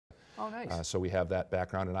Oh, nice. So we have that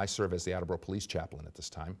background, and I serve as the Attleboro Police Chaplain at this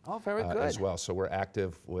time. Oh, very good. As well. So we're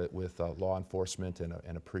active with law enforcement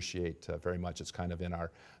and appreciate very much. It's kind of in our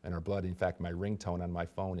blood. In fact, my ringtone on my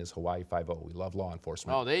phone is Hawaii 5-0. We love law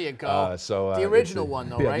enforcement. Oh, there you go. The original one,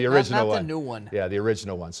 though, right? The original not one. the new one. Yeah, the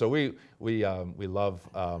original one. So we love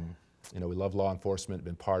we love law enforcement.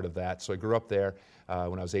 Been part of that. So I grew up there.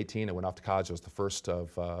 When I was 18, I went off to college. I was the first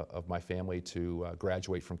of my family to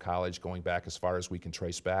graduate from college, going back as far as we can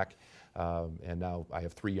trace back. And now I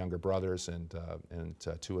have 3 younger brothers, and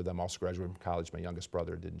 2 of them also graduated from college. My youngest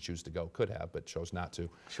brother didn't choose to go, could have, but chose not to.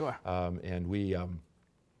 Sure. And we,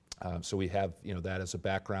 so we have that as a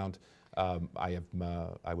background.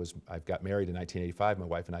 I've got married in 1985. My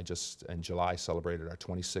wife and I just in July celebrated our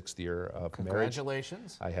 26th year of marriage.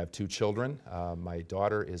 Congratulations. I have 2 children. My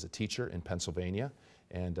daughter is a teacher in Pennsylvania,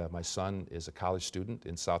 and my son is a college student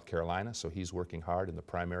in South Carolina, so he's working hard in the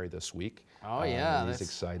primary this week. Oh, yeah. He's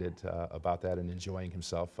excited about that and enjoying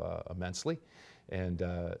himself immensely. And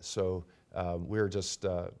so we're just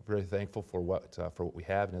very thankful for what we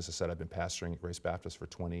have. And as I said, I've been pastoring at Grace Baptist for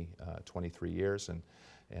 23 years, and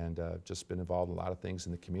just been involved in a lot of things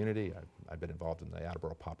in the community. I've been involved in the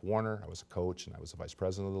Attleboro Pop Warner. I was a coach, and I was the vice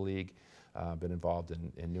president of the league. Been involved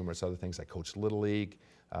in numerous other things. I coached Little League.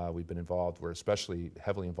 We've been involved, we're especially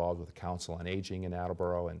heavily involved with the Council on Aging in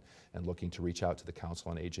Attleboro, and looking to reach out to the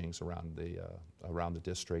Council on Agings around the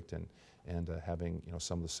district, and having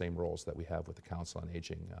some of the same roles that we have with the Council on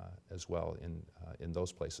Aging as well in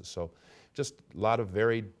those places. So just a lot of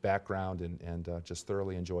varied background, and just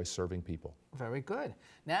thoroughly enjoy serving people. Very good.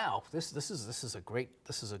 Now, this is a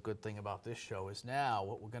good thing about this show is now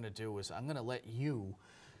what we're going to do is I'm going to let you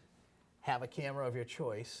have a camera of your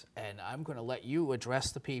choice, and I'm going to let you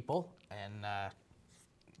address the people and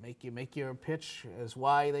make your pitch as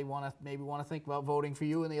why they maybe want to think about voting for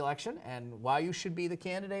you in the election, and why you should be the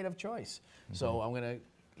candidate of choice. Mm-hmm. So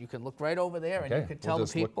you can look right over there, and you can tell the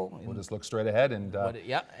people. We'll just look straight ahead, and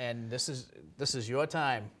yeah, and this is your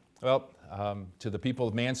time. Well, to the people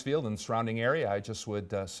of Mansfield and the surrounding area, I just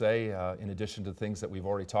would say, in addition to the things that we've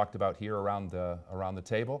already talked about here around the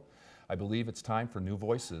table, I believe it's time for new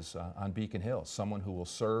voices on Beacon Hill, someone who will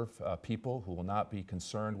serve people, who will not be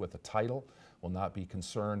concerned with a title, will not be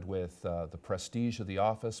concerned with the prestige of the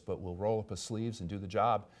office, but will roll up his sleeves and do the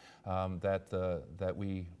job that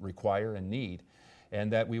we require and need,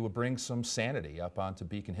 and that we would bring some sanity up onto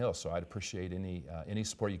Beacon Hill. So I'd appreciate any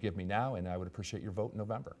support you give me now, and I would appreciate your vote in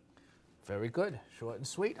November. Very good. Short and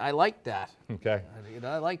sweet. I like that. Okay.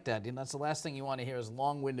 I like that. And that's the last thing you want to hear is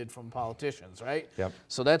long-winded from politicians, right? Yep.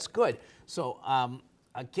 So that's good. So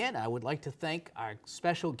again, I would like to thank our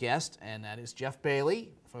special guest, and that is Jeff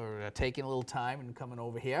Bailey, for taking a little time and coming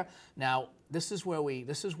over here. Now, this is where we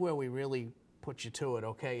really put you to it,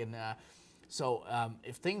 okay? And so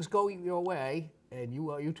if things go your way and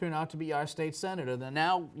you turn out to be our state senator, then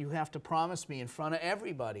now you have to promise me in front of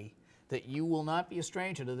everybody that you will not be a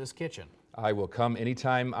stranger to this kitchen. I will come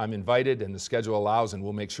anytime I'm invited and the schedule allows, and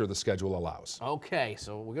we'll make sure the schedule allows. Okay,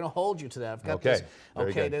 so we're going to hold you to that. I've got okay, this.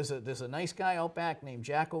 very okay. good. There's a nice guy out back named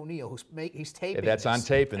Jack O'Neill he's taping. That's this. on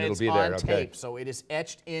tape, and it'll be there. It's on tape, so it is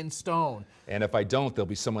etched in stone. And if I don't, there'll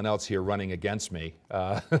be someone else here running against me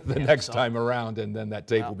next time around, and then that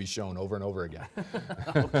tape will be shown over and over again.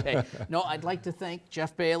 Okay. No, I'd like to thank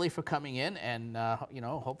Jeff Bailey for coming in, and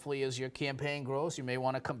hopefully as your campaign grows, you may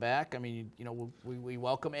want to come back. I mean, we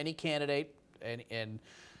welcome any candidate. And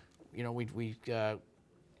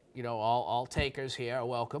all takers here are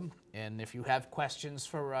welcome. And if you have questions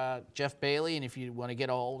for Jeff Bailey, and if you want to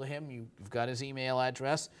get a hold of him, you've got his email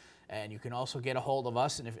address, and you can also get a hold of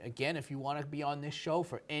us. And if you want to be on this show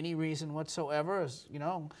for any reason whatsoever, you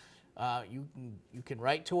can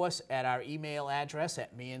write to us at our email address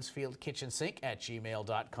at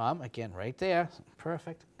mansfieldkitchensink@gmail.com. Again, right there.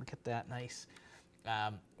 Perfect. Look at that. Nice.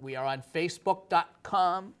 We are on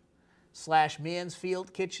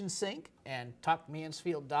Facebook.com/Mansfield Kitchen Sink and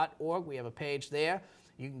talkmansfield.org. We have a page there.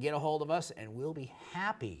 You can get a hold of us, and we'll be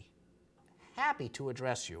happy to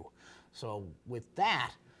address you. So with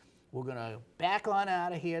that, we're going to back on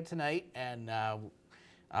out of here tonight, and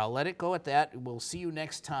I'll let it go at that. We'll see you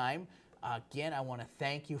next time. Again, I want to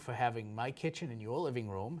thank you for having my kitchen in your living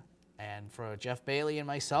room. And for Jeff Bailey and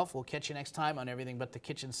myself, we'll catch you next time on Everything But the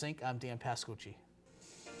Kitchen Sink. I'm Dan Pascucci.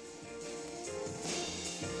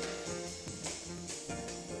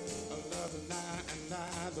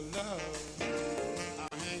 The love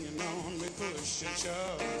are hanging on, we push and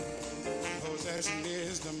shove. Possession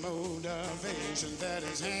is the motivation that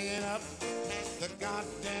is hanging up the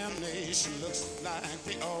goddamn nation. Looks like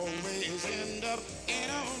they always end up in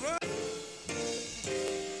a rut.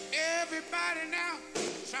 Everybody now